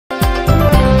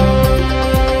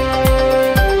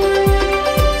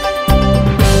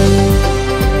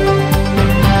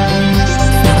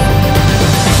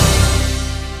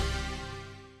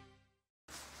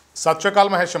सत श्री अकाल,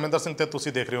 मैं शमिंदर सिंह ते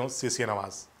तुसीं देख रहे हो सीसीएन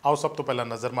आवाज़। आओ सब तो पहला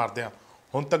नज़र मारते हैं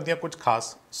हुण तक ਦੀਆਂ कुछ खास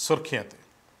सुर्खियां ते।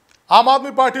 आम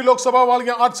आदमी पार्टी लोक सभा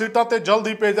वालियां 8 सीटां ते जल्द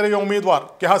ही भेज रही उम्मीदवार,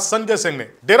 कहा संजय सिंह ने।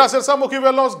 डेरा सिरसा मुखी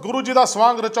वालों गुरु जी का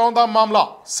स्वांग रचाउण दा मामला,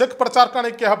 सिख प्रचारकां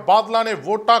ने कहा बादलों ने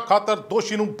वोटां खातर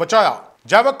दोषी नूं बचाया।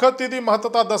 जैविक खेती की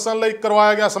महत्ता दस्सण लई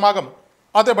करवाया गया समागम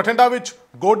ਅਤੇ बठिंडा विच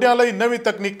गोडियां लई नवीं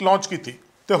तकनीक लॉन्च की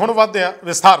ते हुण वधदे आ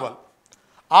विस्तार वल।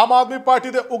 आम आदमी पार्टी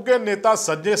के उगे नेता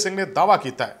संजय सिंह ने दावा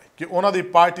किया है कि उन्होंने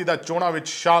पार्टी का चोणों में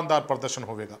शानदार प्रदर्शन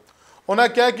होगा।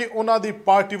 उन्होंने कहा कि उन्होंने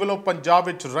पार्टी वालों पंजाब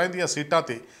में रहिंदियां सीटां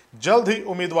ते जल्द ही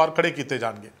उम्मीदवार खड़े किए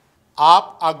जाएंगे।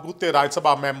 आप आगू ते राज्य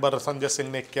सभा मैंबर संजय सिंह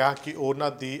ने कहा कि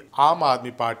उन्होंने आम आदमी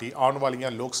पार्टी आने वाली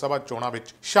लोक सभा चोणों में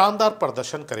शानदार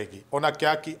प्रदर्शन करेगी। उन्होंने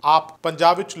कहा कि आप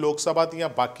पंजाब में लोक सभा दी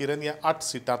बाकी रहिंदियां 8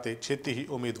 सीटां ते छेती ही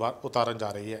उम्मीदवार उतारन जा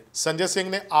रही है। संजय सिंह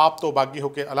ने आप तो बागी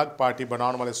होकर अलग पार्टी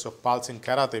बनाने वाले सुखपाल सिंह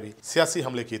खैरा ते भी सियासी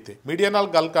हमले किए। मीडिया नाल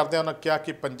गल करदे उन्होंने कहा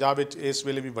कि पंजाब में इस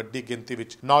वेले भी वड्डी गिनती में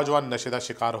नौजवान नशे का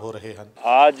शिकार हो रहे हैं।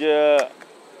 आज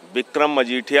विक्रम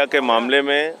मजीठिया के मामले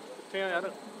में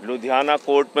लुधियाना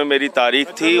कोर्ट में मेरी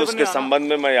तारीख थी, उसके संबंध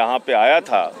में मैं यहाँ पे आया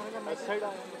था,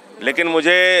 लेकिन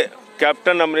मुझे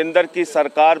कैप्टन अमरिंदर की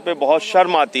सरकार पे बहुत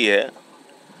शर्म आती है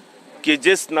कि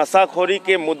जिस नशाखोरी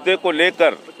के मुद्दे को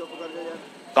लेकर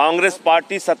कांग्रेस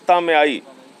पार्टी सत्ता में आई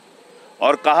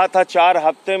और कहा था 4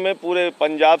 हफ्ते में पूरे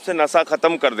पंजाब से नशा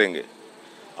खत्म कर देंगे,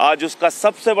 आज उसका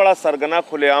सबसे बड़ा सरगना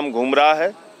खुलेआम घूम रहा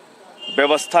है,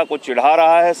 व्यवस्था को चिढ़ा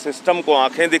रहा है, सिस्टम को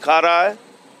आंखें दिखा रहा है।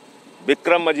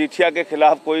 विक्रम मजीठिया के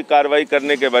खिलाफ कोई कार्रवाई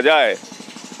करने के बजाय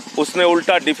उसने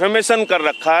उल्टा डिफेमेशन कर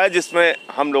रखा है, जिसमें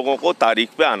हम लोगों को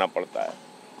तारीख पे आना पड़ता है।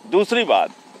 दूसरी बात,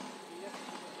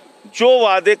 जो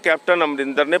वादे कैप्टन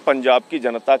अमरिंदर ने पंजाब की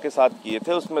जनता के साथ किए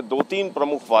थे उसमें 2-3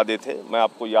 प्रमुख वादे थे, मैं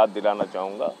आपको याद दिलाना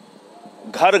चाहूँगा।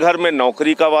 घर घर में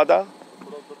नौकरी का वादा,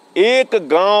 एक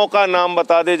गांव का नाम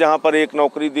बता दे जहां पर एक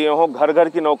नौकरी दिए हो, घर घर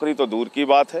की नौकरी तो दूर की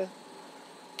बात है।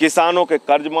 किसानों के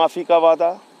कर्ज माफ़ी का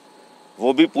वादा,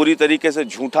 वो भी पूरी तरीके से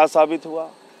झूठा साबित हुआ।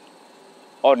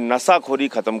 और नशाखोरी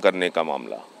खत्म करने का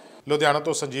मामला। लुधियाना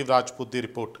तो संजीव राजपूत की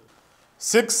रिपोर्ट।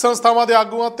 सिख संस्थावां दे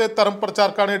आगूआं ते धर्म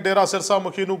प्रचारकां ने डेरा सिरसा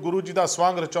मुखी नूं गुरु जी का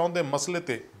स्वांग रचाउण दे मसले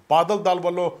ते बादल दल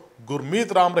वालों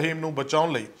गुरमीत राम रहीम नूं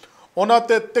बचाउण लई उन्हां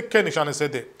ते तिखे निशाने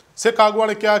सेधे। सिख आगूआं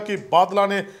ने कहा कि बादलों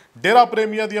ने डेरा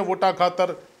प्रेमियों दीआं वोटां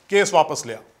खातर केस वापस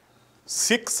लिया।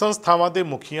 सिख संस्थावां दे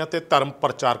मुखियां ते धर्म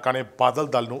प्रचारकां ने बादल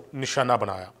दल नूं निशाना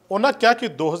बनाया। उन्होंने कहा कि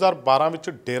 2012 में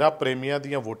डेरा प्रेमियों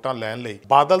दीआं वोटां लैण लई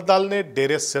बादल दल ने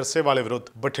डेरे सिरसे वाले विरुद्ध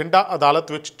बठिंडा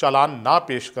अदालत विच चालान ना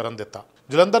पेश करन दिता।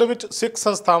 जलंधर विच Sikh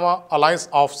संस्थावां alliance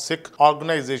of Sikh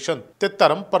organisation ते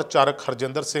धर्म प्रचारक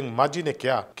हरजिंदर सिंह माझी ने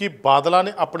कहा कि बादलों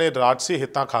ने अपने राजसी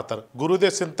हितां खातर गुरु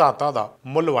के सिद्धांतां दा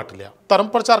मुੱਲ वट लिया। धर्म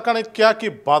प्रचारकां ने कहा कि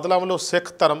बादलों वालों सिख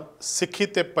धर्म सिੱਖੀ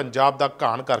ते पंजाब दा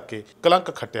घाण करके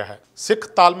कलंक खट्टिया है।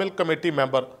 सिख तालमेल कमेटी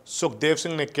मैंबर सुखदेव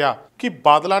सिंह ने कहा कि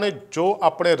बादलों ने जो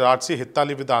अपने राजसी हितां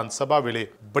लई विधान सभा वेले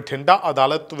बठिंडा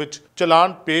अदालत विच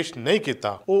चलान पेश नहीं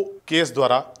किया, वो केस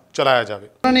द्वारा चलाया जाए।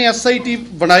 उन्होंने SIT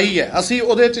बनाई है। असी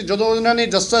उहदे च जदों उन्होंने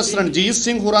जस्टिस रणजीत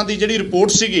सिंह होरां दी जिहड़ी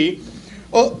रिपोर्ट सीगी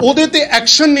उहदे ते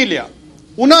एक्शन नहीं लिया।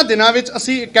 उन्हां दिनां विच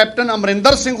असी कैप्टन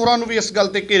अमरिंदर सिंह होरां नूं भी इस गल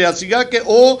ते घेरिया सीगा कि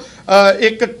वो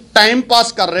एक टाइम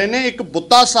पास कर रहे हैं, एक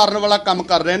बुत्ता सारन वाला काम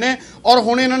कर रहे हैं। और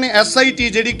हुण इन्होंने SIT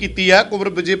जिहड़ी कीती है, कुंवर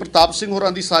विजय प्रताप सिंह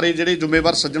होरां दी सारे जिहड़े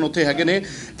ਜ਼ਿੰਮੇਵਾਰ सज्जन उत्थे हैगे ने,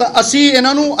 तां असी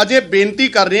इन्हां नूं अजे बेनती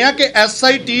कर रहे हैं कि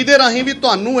SIT दे राहीं भी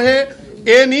तुहानूं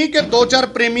ਇਹ नहीं कि 2-4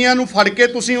 ਪ੍ਰੇਮੀਆਂ ਨੂੰ ਫੜ ਕੇ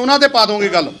ਤੁਸੀਂ ਉਹਨਾਂ ਤੇ ਪਾ ਦੋਗੇ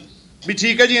ਗੱਲ ਵੀ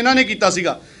ਠੀਕ ਹੈ ਜੀ ਇਹਨਾਂ ਨੇ ਕੀਤਾ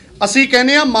ਸੀਗਾ। ਅਸੀਂ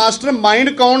ਕਹਿੰਦੇ ਆ ਮਾਸਟਰ ਮਾਈਂਡ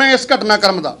ਕੌਣ ਹੈ ਇਸ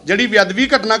ਘਟਨਾਕ੍ਰਮ ਦਾ, ਜਿਹੜੀ ਬੇਅਦਬੀ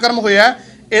ਘਟਨਾਕ੍ਰਮ ਹੋਇਆ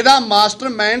ਇਹਦਾ ਮਾਸਟਰ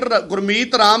ਮਾਈਂਡ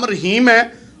ਗੁਰਮੀਤ ਰਾਮ ਰਹੀਮ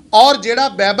ਹੈ। ਔਰ ਜਿਹੜਾ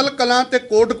ਬੈਬਲ ਕਲਾਂ ਤੇ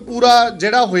ਕੋਟਕਪੂਰਾ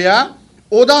ਜਿਹੜਾ ਹੋਇਆ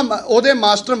ਉਹਦੇ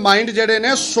ਮਾਸਟਰ ਮਾਈਂਡ ਜਿਹੜੇ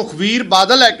ਨੇ ਸੁਖਵੀਰ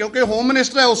ਬਾਦਲ ਹੈ, ਕਿਉਂਕਿ ਹੋਮ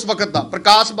ਮਿਨਿਸਟਰ ਹੈ ਉਸ ਵਕਤ ਦਾ,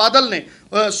 ਪ੍ਰਕਾਸ਼ ਬਾਦਲ ਨੇ,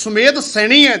 ਸੁਮੇਧ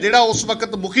ਸੈਣੀ ਹੈ ਜਿਹੜਾ ਉਸ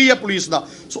ਵਕਤ ਮੁਖੀ ਹੈ ਪੁਲਿਸ ਦਾ।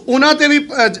 ਸੋ ਉਹਨਾਂ ਤੇ ਵੀ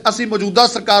ਅਸੀਂ ਮੌਜੂਦਾ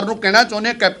ਸਰਕਾਰ ਨੂੰ ਕਹਿਣਾ ਚਾਹੁੰਦੇ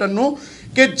ਹਾਂ, ਕੈਪਟਨ ਨੂੰ,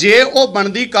 ਕਿ ਜੇ ਉਹ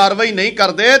ਬਣਦੀ ਕਾਰਵਾਈ ਨਹੀਂ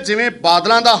ਕਰਦੇ, ਜਿਵੇਂ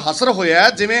ਬਾਦਲਾਂ ਦਾ ਹਸਰ ਹੋਇਆ,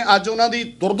 ਜਿਵੇਂ ਅੱਜ ਉਹਨਾਂ ਦੀ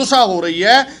ਦੁਰਦਸ਼ਾ ਹੋ ਰਹੀ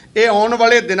ਹੈ, ਇਹ ਆਉਣ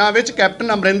ਵਾਲੇ ਦਿਨਾਂ ਵਿੱਚ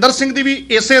ਕੈਪਟਨ ਅਮਰਿੰਦਰ ਸਿੰਘ ਦੀ ਵੀ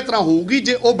ਇਸੇ ਤਰ੍ਹਾਂ ਹੋਊਗੀ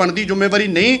ਜੇ ਉਹ ਬਣਦੀ ਜ਼ਿੰਮੇਵਾਰੀ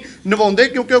ਨਹੀਂ ਨਿਭਾਉਂਦੇ,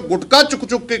 ਕਿਉਂਕਿ ਉਹ ਗੁਟਕਾ ਚੁੱਕ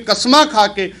ਕੇ ਕਸਮਾਂ ਖਾ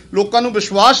ਕੇ ਲੋਕਾਂ ਨੂੰ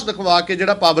ਵਿਸ਼ਵਾਸ ਦਿਖਵਾ ਕੇ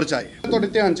ਜਿਹੜਾ ਪਾਵਰ 'ਚ ਆਏ। ਤੁਹਾਡੇ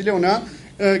ਧਿਆਨ 'ਚ ਲਿਆਉਣਾ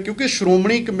ਕਿਉਂਕਿ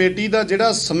ਸ਼੍ਰੋਮਣੀ ਕਮੇਟੀ ਦਾ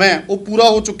ਜਿਹੜਾ ਸਮਾਂ ਉਹ ਪੂਰਾ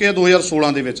ਹੋ ਚੁੱਕਿਆ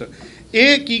 2016 ਦੇ ਵਿੱਚ।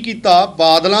 ਇਹ ਕੀ ਕੀਤਾ,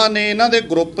 ਬਾਦਲਾਂ ਨੇ, ਇਹਨਾਂ ਦੇ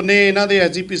ਗਰੁੱਪ ਨੇ, ਇਹਨਾਂ ਦੇ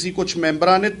SGPC ਕੁਝ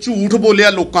ਮੈਂਬਰਾਂ ਨੇ ਝੂਠ ਬੋਲਿਆ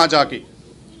ਲੋਕਾਂ 'ਚ ਆ ਕੇ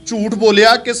ਝੂਠ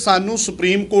ਬੋਲਿਆ ਕਿ ਸਾਨੂੰ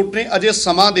ਸੁਪਰੀਮ ਕੋਰਟ ਨੇ ਅਜੇ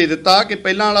ਸਮਾਂ ਦੇ ਦਿੱਤਾ ਕਿ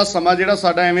ਪਹਿਲਾਂ ਵਾਲਾ ਸਮਾਂ ਜਿਹੜਾ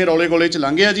ਸਾਡਾ ਐਵੇਂ ਰੌਲੇ ਗੋਲੇ 'ਚ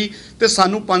ਲੰਘ ਗਿਆ ਜੀ ਤੇ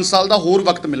ਸਾਨੂੰ 5 ਸਾਲ ਦਾ ਹੋਰ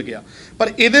ਵਕਤ ਮਿਲ ਗਿਆ।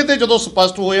 ਪਰ ਇਹਦੇ ਤੇ ਜਦੋਂ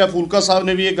ਸਪਸ਼ਟ ਹੋਇਆ, ਫੂਲਕਾ ਸਾਹਿਬ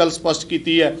ਨੇ ਵੀ ਇਹ ਗੱਲ ਸਪਸ਼ਟ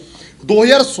ਕੀਤੀ ਹੈ,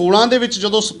 2016 ਦੇ ਵਿੱਚ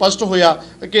ਜਦੋਂ ਸਪਸ਼ਟ ਹੋਇਆ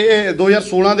ਕਿ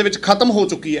 2016 ਦੇ ਵਿੱਚ ਖਤਮ ਹੋ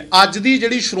ਚੁੱਕੀ ਹੈ। ਅੱਜ ਦੀ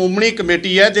ਜਿਹੜੀ ਸ਼੍ਰੋਮਣੀ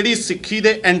ਕਮੇਟੀ ਹੈ, ਜਿਹੜੀ ਸਿੱਖੀ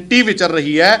ਦੇ ਐਂਟੀ ਵਿਚਰ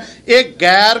ਰਹੀ ਹੈ, ਇਹ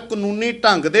ਗੈਰ ਕਾਨੂੰਨੀ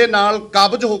ਢੰਗ ਦੇ ਨਾਲ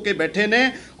ਕਾਬਜ਼ ਹੋ ਕੇ ਬੈਠੇ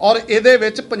ਨੇ ਔਰ ਇਹਦੇ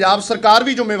ਵਿੱਚ ਪੰਜਾਬ ਸਰਕਾਰ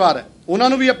ਵੀ ਜ਼ਿੰਮੇਵਾਰ ਹੈ। ਉਹਨਾਂ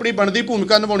ਨੂੰ ਵੀ ਆਪਣੀ ਬਣਦੀ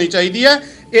ਭੂਮਿਕਾ ਨਿਭਾਉਣੀ ਚਾਹੀਦੀ ਹੈ।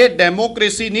 ਇਹ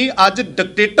ਡੈਮੋਕ੍ਰੇਸੀ ਨਹੀਂ, ਅੱਜ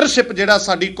ਡਿਕਟੇਟਰਸ਼ਿਪ ਜਿਹੜਾ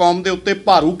ਸਾਡੀ ਕੌਮ ਦੇ ਉੱਤੇ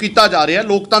ਭਾਰੂ ਕੀਤਾ ਜਾ ਰਿਹਾ,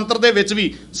 ਲੋਕਤੰਤਰ ਦੇ ਵਿੱਚ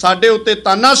ਵੀ ਸਾਡੇ ਉੱਤੇ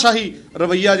ਤਾਨਾਸ਼ਾਹੀ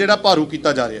ਰਵੱਈਆ ਜਿਹੜਾ ਭਾਰੂ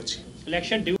ਕੀਤਾ ਜਾ ਰਿਹਾ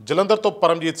ਜੀ। ਜਲੰਧਰ ਤੋਂ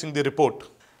ਪਰਮਜੀਤ ਸਿੰਘ ਦੀ ਰਿਪੋਰਟ।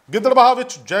 ਗਿੱਦੜਬਾਹਾ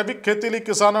ਵਿੱਚ ਜੈਵਿਕ ਖੇਤੀ ਲਈ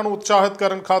ਕਿਸਾਨਾਂ ਨੂੰ ਉਤਸ਼ਾਹਿਤ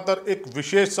ਕਰਨ ਖਾਤਰ ਇੱਕ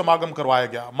ਵਿਸ਼ੇਸ਼ ਸਮਾਗਮ ਕਰਵਾਇਆ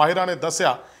ਗਿਆ। ਮਾਹਿਰਾਂ ਨੇ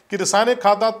ਦੱਸਿਆ ਕਿ ਰਸਾਇਣਿਕ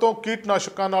ਖਾਦਾਂ ਤੋਂ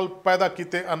ਕੀਟਨਾਸ਼ਕਾਂ ਨਾਲ ਪੈਦਾ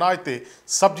ਕੀਤੇ ਅਨਾਜ ਤੇ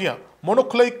ਸਬਜ਼ੀਆਂ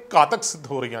ਮਨੁੱਖ ਲਈ ਘਾਤਕ ਸਿੱਧ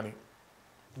ਹੋ ਰਹੀਆਂ ਨੇ।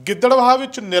 ਗਿੱਦੜਬਾਹਾ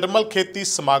ਵਿੱਚ ਨਿਰਮਲ ਖੇਤੀ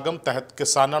ਸਮਾਗਮ ਤਹਿਤ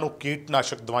ਕਿਸਾਨਾਂ ਨੂੰ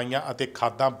ਕੀਟਨਾਸ਼ਕ ਦਵਾਈਆਂ ਅਤੇ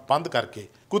ਖਾਦਾਂ ਬੰਦ ਕਰਕੇ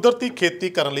ਕੁਦਰਤੀ ਖੇਤੀ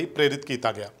ਕਰਨ ਲਈ ਪ੍ਰੇਰਿਤ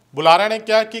ਕੀਤਾ ਗਿਆ। ਬੁਲਾਰਿਆਂ ਨੇ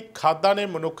ਕਿਹਾ ਕਿ ਖਾਦਾਂ ਨੇ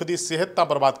ਮਨੁੱਖ ਦੀ ਸਿਹਤ ਤਾਂ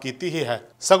ਬਰਬਾਦ ਕੀਤੀ ਹੀ ਹੈ,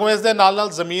 ਸਗੋਂ ਇਸ ਦੇ ਨਾਲ-ਨਾਲ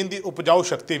ਜ਼ਮੀਨ ਦੀ ਉਪਜਾਊ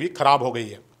ਸ਼ਕਤੀ ਵੀ ਖਰਾਬ ਹੋ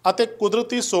ਗਈ ਹੈ ਅਤੇ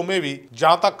ਕੁਦਰਤੀ ਸੋਮੇ ਵੀ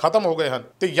ਜਾਂ ਤਾਂ ਖਤਮ ਹੋ ਗਏ ਹਨ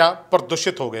ਤੇ ਜਾਂ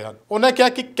ਪ੍ਰਦੂਸ਼ਿਤ ਹੋ ਗਏ ਹਨ। ਉਹਨਾਂ ਕਿਹਾ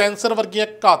ਕਿ ਕੈਂਸਰ ਵਰਗੀਆਂ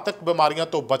ਘਾਤਕ ਬਿਮਾਰੀਆਂ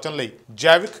ਤੋਂ ਬਚਣ ਲਈ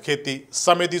जैविक खेती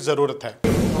समय की ज़रूरत है।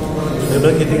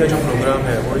 निर्मल खेती का जो प्रोग्राम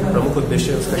है वो एक प्रमुख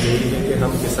उद्देश्य उसका यही है कि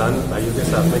हम किसान भाइयों के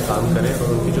साथ में काम करें और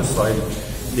उनकी जो सॉइल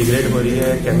डिग्रेड हो रही है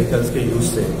केमिकल्स के यूज़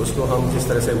से, उसको हम किस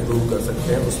तरह से इम्प्रूव कर सकते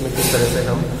हैं, उसमें किस तरह से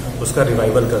हम उसका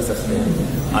रिवाइवल कर सकते हैं।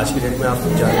 आज की डेट में आप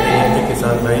जानते हैं कि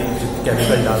किसान भाई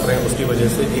केमिकल डाल रहे हैं, उसकी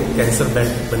वजह से एक कैंसर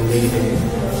बेल्ट बन गई है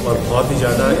और बहुत ही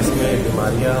ज़्यादा इसमें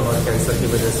बीमारियां और कैंसर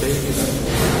की वजह से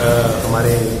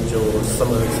हमारे जो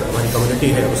हमारी कम्युनिटी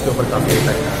है उसके ऊपर काफ़ी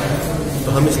इफेक्ट आ रहा है।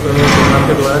 तो हम इस प्रोग्राम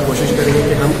के द्वारा कोशिश करेंगे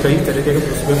कि हम कई तरीके के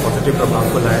उसमें पॉजिटिव प्रभाव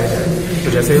को लाया जाए।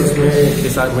 तो जैसे उसमें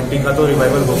किसान मिट्टी का तो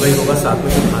रिवाइवल होगा ही होगा, साथ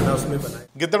में जो खाना उसमें बनाए।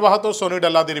 ਗਿੱਦੜਬਾਹਾ ਤੋਂ ਸੋਨੀ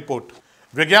ਡੱਲਾ ਦੀ ਰਿਪੋर्ट।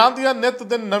 ਵਿਗਿਆਨ ਦੀਆਂ ਨਿਤ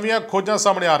ਦਿਨ ਨਵੀਆਂ ਖੋਜਾਂ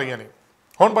ਸਾਹਮਣੇ ਆ ਰਹੀਆਂ ਨੇ।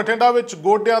 ਹੁਣ ਬਠਿੰਡਾ ਵਿੱਚ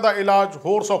ਗੋਡਿਆਂ ਦਾ ਇਲਾਜ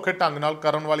ਹੋਰ ਸੌਖੇ ਢੰਗ ਨਾਲ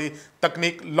ਕਰਨ ਵਾਲੀ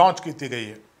ਤਕਨੀਕ ਲਾਂਚ ਕੀਤੀ ਗਈ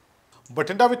ਹੈ।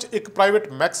 ਬਠਿੰਡਾ ਵਿੱਚ ਇੱਕ ਪ੍ਰਾਈਵੇਟ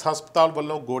ਮੈਕਸ ਹਸਪਤਾਲ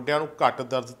ਵੱਲੋਂ ਗੋਡਿਆਂ ਨੂੰ ਘੱਟ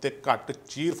ਦਰਦ ਤੇ ਘੱਟ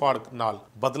ਚੀਰ-ਫਾੜ ਨਾਲ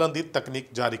ਬਦਲਣ ਦੀ ਤਕਨੀਕ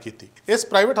ਜਾਰੀ ਕੀਤੀ। ਇਸ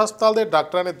ਪ੍ਰਾਈਵੇਟ ਹਸਪਤਾਲ ਦੇ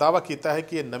ਡਾਕਟਰਾਂ ਨੇ ਦਾਅਵਾ ਕੀਤਾ ਹੈ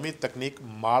ਕਿ ਇਹ ਨਵੀਂ ਤਕਨੀਕ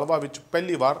ਮਾਲਵਾ ਵਿੱਚ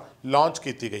ਪਹਿਲੀ ਵਾਰ ਲਾਂਚ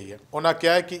ਕੀਤੀ ਗਈ ਹੈ। ਉਹਨਾਂ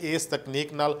ਕਿਹਾ ਹੈ ਕਿ ਇਸ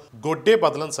ਤਕਨੀਕ ਨਾਲ ਗੋਡੇ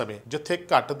ਬਦਲਣ ਸਮੇਂ ਜਿੱਥੇ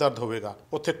ਘੱਟ ਦਰਦ ਹੋਵੇਗਾ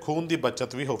ਉੱਥੇ ਖੂਨ ਦੀ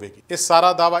ਬਚਤ ਵੀ ਹੋਵੇਗੀ। ਇਹ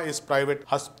ਸਾਰਾ ਦਾਅਵਾ ਇਸ ਪ੍ਰਾਈਵੇਟ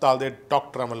ਹਸਪਤਾਲ ਦੇ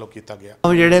ਡਾਕਟਰਾਂ ਵੱਲੋਂ ਕੀਤਾ ਗਿਆ।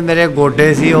 ਜਿਹੜੇ ਮੇਰੇ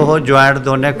ਗੋਡੇ ਸੀ ਉਹ ਜੁਆਇੰਟ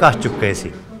ਦੋਨੇ ਘਸ ਚੁੱਕੇ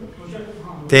ਸੀ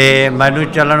ਤੇ ਮੈਨੂੰ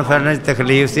ਚੱਲਣ ਫਿਰਨ 'ਚ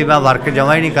ਤਕਲੀਫ ਸੀ, ਮੈਂ ਵਰਕ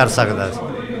ਜਮਾਂ ਹੀ ਨਹੀਂ ਕਰ ਸਕਦਾ ਸੀ,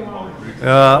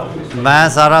 ਮੈਂ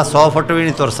ਸਾਰਾ 100 ਫੁੱਟ ਵੀ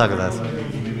ਨਹੀਂ ਤੁਰ ਸਕਦਾ ਸੀ।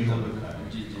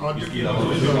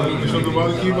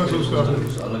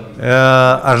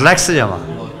 ਰਿਲੈਕਸ ਜਮਾਂ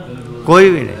ਕੋਈ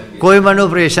ਵੀ ਨਹੀਂ, ਕੋਈ ਮੈਨੂੰ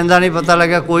ਆਪਰੇਸ਼ਨ ਦਾ ਨਹੀਂ ਪਤਾ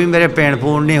ਲੱਗਿਆ, ਕੋਈ ਮੇਰੇ ਪੇਨ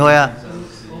ਪੂਣ ਨਹੀਂ ਹੋਇਆ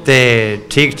ਤੇ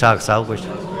ਠੀਕ ਠਾਕ ਸਭ ਕੁਛ।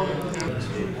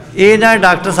 ਇਹ ਨਾ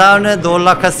ਡਾਕਟਰ ਸਾਹਿਬ ਨੇ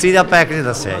 2,80,000 ਦਾ ਪੈਕੇਜ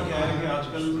ਦੱਸਿਆ ਜੀ।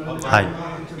 ਹਾਂਜੀ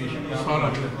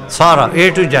ਸਾਰਾ A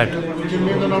to Z।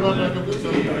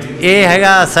 ਇਹ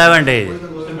ਹੈਗਾ 7 ਡੇਜ਼।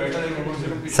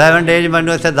 7 ਡੇਜ਼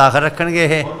ਮੈਨੂੰ ਇੱਥੇ ਦਾਖਲ ਰੱਖਣਗੇ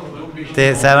ਇਹ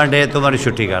ਤੇ 7 ਡੇਜ਼ ਤੋਂ ਮੈਨੂੰ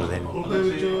ਛੁੱਟੀ ਕਰ ਦੇਣੀ।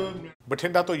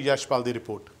 ਬਠਿੰਡਾ ਤੋਂ ਯਸ਼ਪਾਲ ਦੀ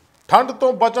ਰਿਪੋर्ट। ਠੰਡ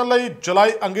ਤੋਂ ਬਚਣ ਲਈ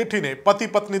ਜਲਾਈ ਅੰਗੀਠੀ ਨੇ ਪਤੀ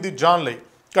ਪਤਨੀ ਦੀ ਜਾਨ ਲਈ।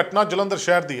 ਘਟਨਾ ਜਲੰਧਰ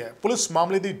ਸ਼ਹਿਰ ਦੀ ਹੈ। ਪੁਲਿਸ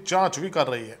ਮਾਮਲੇ ਦੀ ਜਾਂਚ ਵੀ ਕਰ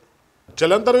ਰਹੀ ਹੈ।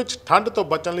 ਜਲੰਧਰ ਵਿੱਚ ਠੰਡ ਤੋਂ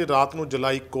ਬਚਣ ਲਈ ਰਾਤ ਨੂੰ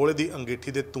ਜਲਾਈ ਕੋਲੇ ਦੀ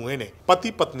ਅੰਗੀਠੀ ਦੇ ਧੂਏ ਨੇ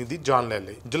ਪਤੀ ਪਤਨੀ ਦੀ ਜਾਨ ਲੈ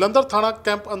ਲਈ। ਜਲੰਧਰ ਥਾਣਾ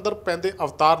ਕੈਂਪ ਅੰਦਰ ਪੈਂਦੇ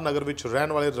ਅਵਤਾਰ ਨਗਰ ਵਿੱਚ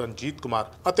ਰਹਿਣ ਵਾਲੇ ਰਣਜੀਤ ਕੁਮਾਰ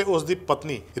ਅਤੇ ਉਸ ਦੀ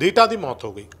ਪਤਨੀ ਰੀਟਾ ਦੀ ਮੌਤ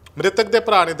ਹੋ ਗਈ। ਮ੍ਰਿਤਕ ਦੇ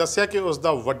ਭਰਾ ਨੇ ਦੱਸਿਆ ਕਿ ਉਸ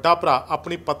ਦਾ ਵੱਡਾ ਭਰਾ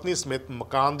ਆਪਣੀ ਪਤਨੀ ਸਮੇਤ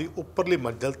ਮਕਾਨ ਦੀ ਉੱਪਰਲੀ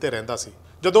ਮੰਜ਼ਿਲ ਤੇ ਰਹਿੰਦਾ ਸੀ।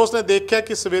 ਜਦੋਂ ਉਸਨੇ ਦੇਖਿਆ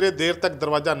ਕਿ ਸਵੇਰੇ ਦੇਰ ਤੱਕ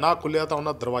ਦਰਵਾਜ਼ਾ ਨਾ ਖੁੱਲਿਆ ਤਾਂ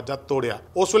ਉਹਨਾਂ ਦਰਵਾਜ਼ਾ ਤੋੜਿਆ।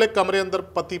 ਉਸ ਵੇਲੇ ਕਮਰੇ ਅੰਦਰ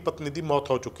ਪਤੀ ਪਤਨੀ ਦੀ ਮੌਤ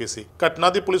ਹੋ ਚੁੱਕੀ ਸੀ। ਘਟਨਾ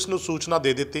ਦੀ ਪੁਲਿਸ ਨੂੰ ਸੂਚਨਾ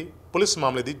ਦੇ ਦਿੱਤੀ। ਪੁਲਿਸ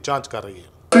ਮਾਮਲੇ ਦੀ ਜਾਂਚ ਕਰ ਰਹੀ ਹੈ।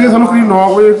 ਸਾਨੂੰ ਕਰੀਬ 9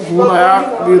 ਵਜੇ ਫੋਨ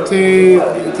ਆਇਆ ਵੀ ਇੱਥੇ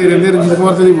ਰਹਿੰਦੇ ਰਣਜੀਤ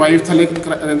ਕੁਮਾਰ ਤੇ ਵਾਈਫ ਥੱਲੇ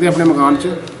ਰਹਿੰਦੇ ਆਪਣੇ ਮਕਾਨ 'ਚ,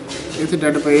 ਇੱਥੇ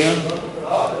ਡੈੱਡ ਪਏ ਆ,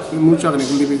 ਮੂੰਹ ਝੱਗ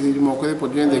ਨਿਕਲਦੀ ਪਈ ਸੀ। ਮੌਕੇ 'ਤੇ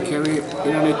ਪੁੱਜੇ ਦੇਖਿਆ ਵੀ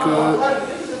ਇਹਨਾਂ ਨੇ ਇੱਕ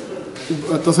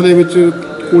ਤਸਲੇ ਵਿੱਚ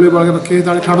ਕੂਲੇ ਪਾ ਕੇ ਰੱਖੇ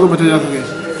ਤਾਂ ਠੰਡ ਤੋਂ ਬਚਿਆ ਜਾ ਸਕੇ।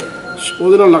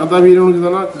 ਉਹਦੇ ਨਾਲ ਲੱਗਦਾ ਵੀ ਇਹਨਾਂ ਨੂੰ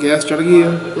ਜਿੱਦਾਂ ਨਾ ਗੈਸ ਚੜ੍ਹ ਗਈ ਹੈ,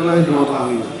 ਉਹਨਾਂ ਦੀ ਮੌਤ ਹੋ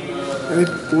ਗਈ। ਇਹਦੀ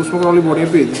ਪੋਸਟਮਾਰਟਮ ਵਾਲੀ ਬੋਡੀਆਂ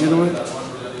ਭੇਜ ਦਿੱਤੀਆਂ ਦੋਵੇਂ,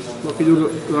 ਬਾਕੀ ਜੋ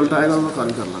ਰਿਜ਼ਲਟ ਆਏਗਾ ਉਹਦਾ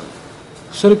ਕਾਰਜ ਕਰਨਾ।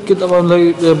 ਸਰ ਕਿੱਦਾਂ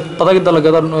ਮਤਲਬ ਪਤਾ ਕਿੱਦਾਂ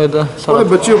ਲੱਗਾ ਤੁਹਾਨੂੰ ਇਹਦਾ? ਉਹਦੇ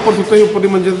ਬੱਚੇ ਉੱਪਰ ਸੁੱਤੇ ਸੀ ਉੱਪਰਲੀ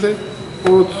ਮੰਜ਼ਿਲ 'ਤੇ,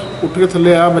 ਉਹ ਉੱਠ ਕੇ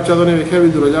ਥੱਲੇ ਆਇਆ ਬੱਚਾ ਤਾਂ ਉਹਨੇ ਵੇਖਿਆ ਵੀ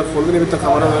ਦਰਵਾਜ਼ਾ ਖੋਲ੍ਹ ਕੇ ਵੀ ਧੱਕਾ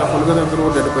ਮਾਰਿਆ ਹੋਇਆ, ਖੋਲ੍ਹ ਕੇ ਅੰਦਰ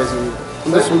ਉਹ ਡੈੱਡ ਪਏ ਸੀ।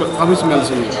 ਉਹਦੇ ਕਾਫੀ ਸਮੈਲ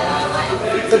ਸੀ।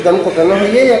 ਤੇ ਦਮ ਘੁੱਟਣਾ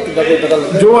ਹੋਈ ਹੈ ਜਾਂ ਕਿੱਦਾਂ ਕੋਈ ਪਤਾ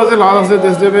ਲੱਗਾ? ਜੋ ਅਸੀਂ ਲਾਲ ਹੱਸਦੇ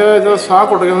ਦਿਸਦੇ ਪਿਆ, ਜਦੋਂ ਸਾਹ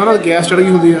ਘੁੱਟ ਗਿਆ ਹੁੰਦਾ ਨਾ ਗੈਸ ਚੜ੍ਹ ਗਈ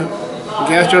ਹੁੰਦੀ ਆ,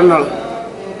 ਗੈਸ ਚੜ੍ਹਨ ਨਾਲ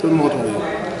ਤੇ ਮੌਤ ਹੋ ਗਈ।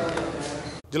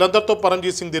 ਜਲੰਧਰ ਤੋਂ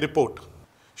ਪਰਮਜੀਤ ਸਿੰਘ ਦੀ ਰਿਪੋर्ट।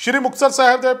 ਸ਼੍ਰੀ ਮੁਕਤਸਰ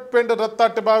ਸਾਹਿਬ ਦੇ ਪਿੰਡ ਰੱਤਾ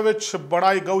ਟਿੱਬਾ ਵਿੱਚ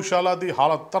ਬਣਾਈ ਗਊਸ਼ਾਲਾ ਦੀ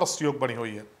ਹਾਲਤ ਤਰਸਯੋਗ ਬਣੀ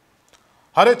ਹੋਈ ਹੈ।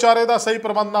 ਹਰੇ ਚਾਰੇ ਦਾ ਸਹੀ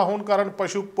ਪ੍ਰਬੰਧ ਨਾ ਹੋਣ ਕਾਰਨ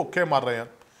ਪਸ਼ੂ ਭੁੱਖੇ ਮਰ ਰਹੇ ਹਨ।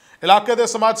 ਇਲਾਕੇ ਦੇ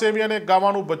ਸਮਾਜ ਸੇਵੀਆਂ ਨੇ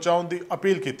ਗਾਵਾਂ ਨੂੰ ਬਚਾਉਣ ਦੀ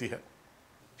ਅਪੀਲ ਕੀਤੀ ਹੈ।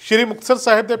 ਸ਼੍ਰੀ ਮੁਕਤਸਰ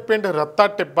ਸਾਹਿਬ ਦੇ ਪਿੰਡ ਰੱਤਾ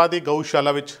ਟਿੱਬਾ ਦੀ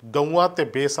ਗਊਸ਼ਾਲਾ ਵਿੱਚ ਗਊਆਂ ਤੇ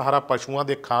ਬੇਸਹਾਰਾ ਪਸ਼ੂਆਂ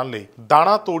ਦੇ ਖਾਣ ਲਈ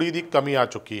ਦਾਣਾ ਤੂੜੀ ਦੀ ਕਮੀ ਆ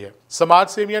ਚੁੱਕੀ ਹੈ। ਸਮਾਜ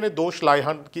ਸੇਵੀਆਂ ਨੇ ਦੋਸ਼ ਲਾਏ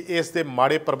ਹਨ ਕਿ ਇਸ ਦੇ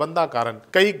ਮਾੜੇ ਪ੍ਰਬੰਧਾਂ ਕਾਰਨ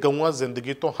ਕਈ ਗਊਆਂ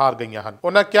ਜ਼ਿੰਦਗੀ ਤੋਂ ਹਾਰ ਗਈਆਂ ਹਨ।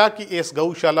 ਉਹਨਾਂ ਕਿਹਾ ਕਿ ਇਸ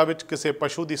ਗਊਸ਼ਾਲਾ ਵਿੱਚ ਕਿਸੇ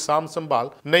ਪਸ਼ੂ ਦੀ ਸਾਂਭ ਸੰਭਾਲ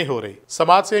ਨਹੀਂ ਹੋ ਰਹੀ।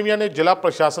 ਸਮਾਜ ਸੇਵੀਆਂ ਨੇ ਜ਼ਿਲ੍ਹਾ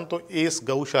ਪ੍ਰਸ਼ਾਸਨ ਤੋਂ ਇਸ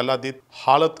ਗਊਸ਼ਾਲਾ ਦੀ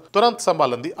ਹਾਲਤ ਤੁਰੰਤ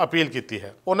ਸੰਭਾਲਣ ਦੀ ਅਪੀਲ ਕੀਤੀ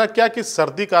ਹੈ। ਉਹਨਾਂ ਕਿਹਾ ਕਿ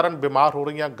ਸਰਦੀ ਕਾਰਨ ਬਿਮਾਰ ਹੋ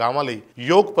ਰਹੀਆਂ ਗਾਵਾਂ ਲਈ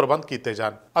ਯੋਗ ਪ੍ਰਬੰਧ ਕੀਤੇ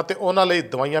ਜਾਣ ਅਤੇ ਉਹਨਾਂ ਲਈ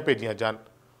ਦਵਾਈਆਂ ਭੇਜੀਆਂ ਜਾਣ।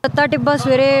 ਰੱਤਾ ਟਿੱਬਾ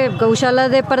ਸਵੇਰੇ ਗਊਸ਼ਾਲਾ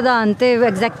ਦੇ ਪ੍ਰਧਾਨ ਤੇ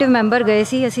ਐਗਜ਼ੈਕਟਿਵ ਮੈਂਬਰ ਗਏ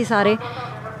ਸੀ ਅਸੀਂ ਸਾਰੇ,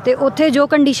 ਤੇ ਉੱਥੇ ਜੋ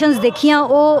ਕੰਡੀਸ਼ਨਸ ਦੇਖੀਆਂ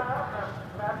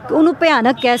ਉਹਨੂੰ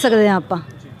ਭਿਆਨਕ ਕਹਿ ਸਕਦੇ ਹਾਂ ਆਪਾਂ।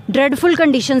 ਡਰੈਡਫੁਲ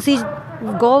ਕੰਡੀਸ਼ਨ ਸੀ।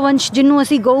 ਗਊਵੰਸ਼ ਜਿਹਨੂੰ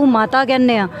ਅਸੀਂ ਗਊ ਮਾਤਾ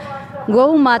ਕਹਿੰਦੇ ਆ,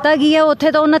 ਗਊ ਮਾਤਾ ਕੀ ਹੈ,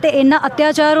 ਉੱਥੇ ਤਾਂ ਉਹਨਾਂ ਤੇ ਇੰਨਾ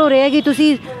ਅਤਿਆਚਾਰ ਹੋ ਰਿਹਾ ਕਿ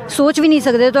ਤੁਸੀਂ ਸੋਚ ਵੀ ਨਹੀਂ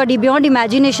ਸਕਦੇ। ਤੁਹਾਡੀ ਬਿਯੋਂਡ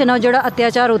ਇਮੈਜੀਨੇਸ਼ਨ ਆ ਜਿਹੜਾ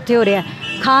ਅਤਿਆਚਾਰ ਉੱਥੇ ਹੋ ਰਿਹਾ।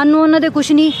 ਖਾਣ ਨੂੰ ਉਹਨਾਂ ਦੇ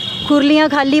ਕੁਛ ਨਹੀਂ, ਖੁਰਲੀਆਂ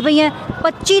ਖਾਲੀ ਪਈਆਂ।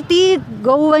 25-30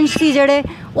 ਗਊਵੰਸ਼ ਸੀ ਜਿਹੜੇ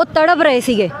ਉਹ ਤੜਪ ਰਹੇ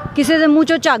ਸੀਗੇ, ਕਿਸੇ ਦੇ ਮੂੰਹ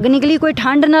 'ਚੋਂ ਝੱਗ ਨਿਕਲੀ, ਕੋਈ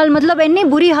ਠੰਡ ਨਾਲ, ਮਤਲਬ ਇੰਨੀ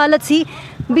ਬੁਰੀ ਹਾਲਤ ਸੀ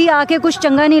ਵੀ ਆ ਕੇ ਕੁਛ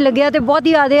ਚੰਗਾ ਨਹੀਂ ਲੱਗਿਆ। ਤੇ ਬਹੁਤ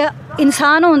ਹੀ ਜ਼ਿਆਦਾ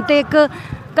ਇਨਸਾਨ ਹੋਣ ਤੇ ਇੱਕ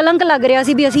ਕਲੰਕ ਲੱਗ ਰਿਹਾ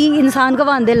ਸੀ ਵੀ ਅਸੀਂ ਇਨਸਾਨ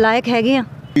ਗਵਾਉਣ ਦੇ ਲਾਇਕ ਹੈਗੇ ਆ।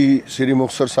 ਸ੍ਰੀ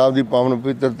ਮੁਕਤਸਰ ਸਾਹਿਬ ਦੀ ਪਾਵਨ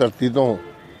ਪਵਿੱਤਰ ਧਰਤੀ ਤੋਂ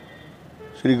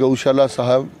ਸ੍ਰੀ ਗਊਸ਼ਾਲਾ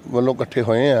ਸਾਹਿਬ ਵੱਲੋਂ ਇਕੱਠੇ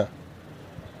ਹੋਏ ਆ।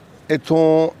 ਇੱਥੋਂ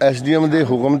SDM ਦੇ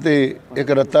ਹੁਕਮ ਤੇ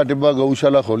ਇੱਕ ਰੱਤਾ ਟਿੱਬਾ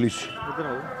ਗਊਸ਼ਾਲਾ ਖੋਲ੍ਹੀ ਸੀ।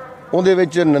 ਉਹਦੇ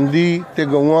ਵਿੱਚ ਨੰਦੀ ਤੇ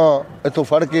ਗਊਆਂ ਇੱਥੋਂ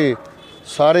ਫੜ ਕੇ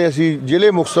ਸਾਰੇ ਅਸੀਂ ਜ਼ਿਲ੍ਹੇ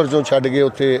ਮੁਕਤਸਰ 'ਚੋਂ ਛੱਡ ਕੇ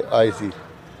ਉੱਥੇ ਆਏ ਸੀ।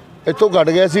 ਇੱਥੋਂ ਘੱਟ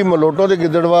ਗਿਆ ਸੀ ਮਲੋਟੋ ਤੇ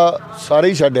ਗਿੱਦੜਵਾ ਸਾਰੇ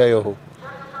ਹੀ ਛੱਡ ਆਏ। ਉਹ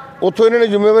ਉੱਥੋਂ ਇਹਨਾਂ ਨੇ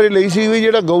ਜ਼ਿੰਮੇਵਾਰੀ ਲਈ ਸੀ ਵੀ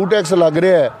ਜਿਹੜਾ ਗਊ ਟੈਕਸ ਲੱਗ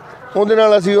ਰਿਹਾ ਉਹਦੇ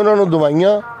ਨਾਲ ਅਸੀਂ ਉਹਨਾਂ ਨੂੰ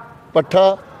ਦਵਾਈਆਂ,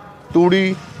 ਪੱਠਾ,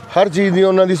 ਤੂੜੀ, ਹਰ ਚੀਜ਼ ਦੀ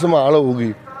ਉਹਨਾਂ ਦੀ ਸੰਭਾਲ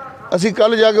ਹੋਊਗੀ। ਅਸੀਂ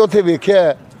ਕੱਲ੍ਹ ਜਾ ਕੇ ਉੱਥੇ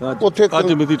ਵੇਖਿਆ, ਉੱਥੇ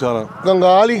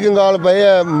ਕੰਗਾਲ ਹੀ ਕੰਗਾਲ ਪਏ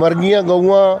ਆ, ਮਰ ਗਈਆਂ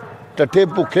ਗਊਆਂ, ਟੱਠੇ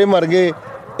ਭੁੱਖੇ ਮਰ ਗਏ।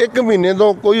 1 ਮਹੀਨੇ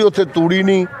ਤੋਂ ਕੋਈ ਉੱਥੇ ਤੂੜੀ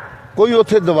ਨਹੀਂ, ਕੋਈ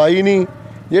ਉੱਥੇ ਦਵਾਈ ਨਹੀਂ।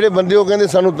 ਜਿਹੜੇ ਬੰਦੇ ਉਹ ਕਹਿੰਦੇ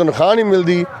ਸਾਨੂੰ ਤਨਖਾਹ ਨਹੀਂ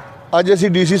ਮਿਲਦੀ। ਅੱਜ ਅਸੀਂ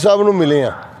DC ਸਾਹਿਬ ਨੂੰ ਮਿਲੇ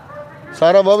ਆ,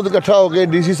 ਸਾਰਾ ਵਫਦ ਇਕੱਠਾ ਹੋ ਕੇ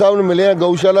DC ਸਾਹਿਬ ਨੂੰ ਮਿਲੇ ਆ।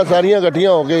 ਗਊਸ਼ਾਲਾ ਸਾਰੀਆਂ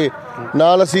ਇਕੱਠੀਆਂ ਹੋ ਕੇ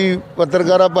ਨਾਲ ਅਸੀਂ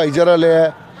ਪੱਤਰਕਾਰਾਂ ਭਾਈਚਾਰਾ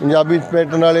ਲਿਆ, ਪੰਜਾਬੀ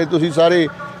ਸਪੈਟਨ ਵਾਲੇ, ਤੁਸੀਂ ਸਾਰੇ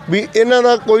ਵੀ ਇਹਨਾਂ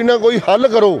ਦਾ ਕੋਈ ਨਾ ਕੋਈ ਹੱਲ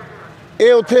ਕਰੋ।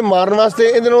 ਇਹ ਉੱਥੇ ਮਾਰਨ ਵਾਸਤੇ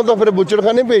ਇਹਦੇ ਨਾਲੋਂ ਤਾਂ ਫਿਰ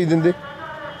ਬੁੱਚੜਖਾਨੇ ਭੇਜ ਦਿੰਦੇ।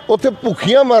 ਉੱਥੇ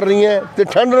ਭੁੱਖੀਆਂ ਮਰ ਰਹੀਆਂ ਤੇ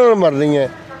ਠੰਡ ਨਾਲ ਮਰ ਰਹੀਆਂ।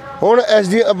 ਹੁਣ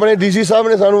ਆਪਣੇ DC ਸਾਹਿਬ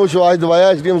ਨੇ ਸਾਨੂੰ ਵਿਸ਼ਵਾਸ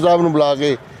ਦਿਵਾਇਆ SDM ਸਾਹਿਬ ਨੂੰ ਬੁਲਾ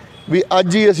ਕੇ ਵੀ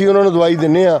ਅੱਜ ਹੀ ਅਸੀਂ ਉਹਨਾਂ ਨੂੰ ਦਵਾਈ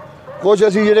ਦਿੰਦੇ ਹਾਂ। ਕੁਛ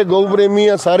ਅਸੀਂ ਜਿਹੜੇ ਗਊ ਪ੍ਰੇਮੀ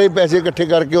ਆ ਸਾਰੇ ਪੈਸੇ ਇਕੱਠੇ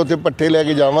ਕਰਕੇ ਉੱਥੇ ਪੱਠੇ ਲੈ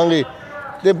ਕੇ ਜਾਵਾਂਗੇ।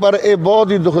 ਤੇ ਪਰ ਇਹ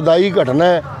ਬਹੁਤ ਹੀ ਦੁਖਦਾਈ ਘਟਨਾ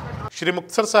ਹੈ। ਸ਼੍ਰੀ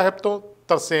ਮੁਕਤਸਰ ਸਾਹਿਬ ਤੋਂ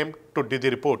ਤਰਸੇਮ ਟੁੱਡੀ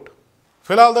ਦੀ ਰਿਪੋਰਟ।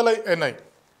 ਫਿਲਹਾਲ ਦੇ ਲਈ ਇੰਨਾ ਹੀ।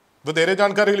 ਵਧੇਰੇ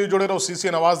ਜਾਣਕਾਰੀ ਲਈ ਜੁੜੇ ਰਹੋ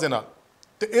CCN ਆਵਾਜ਼ ਦੇ ਨਾਲ।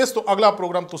 ਤੇ ਇਸ ਤੋਂ ਅਗਲਾ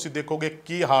ਪ੍ਰੋਗਰਾਮ ਤੁਸੀਂ ਦੇਖੋਗੇ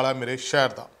ਕੀ ਹਾਲ ਹੈ ਮੇਰੇ ਸ਼ਹਿਰ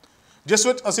ਦਾ, ਜਿਸ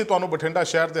ਵਿੱਚ ਅਸੀਂ ਤੁਹਾਨੂੰ ਬਠਿੰਡਾ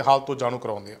ਸ਼ਹਿਰ ਦੇ ਹਾਲ ਤੋਂ ਜਾਣੂ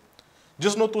ਕਰਾਉਂਦੇ ਹਾਂ,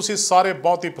 ਜਿਸ ਨੂੰ ਤੁਸੀਂ ਸਾਰੇ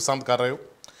ਬਹੁਤ ਹੀ ਪਸੰਦ ਕਰ ਰਹੇ ਹੋ।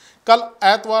 ਕੱਲ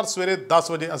ਐਤਵਾਰ ਸਵੇਰੇ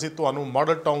 10 ਵਜੇ ਅਸੀਂ ਤੁਹਾਨੂੰ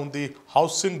ਮਾਡਲ ਟਾਊਨ ਦੀ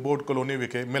ਹਾਊਸਿੰਗ ਬੋਰਡ ਕਲੋਨੀ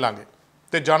ਵਿਖੇ ਮਿਲਾਂਗੇ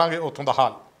ਤੇ ਜਾਣਾਂਗੇ ਉੱਥੋਂ ਦਾ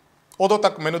ਹਾਲ। ਉਦੋਂ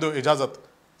ਤੱਕ ਮੈਨੂੰ ਦਿਓ ਇਜਾਜ਼ਤ।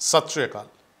 ਸਤਿ ਸ਼੍ਰੀ ਅਕਾਲ।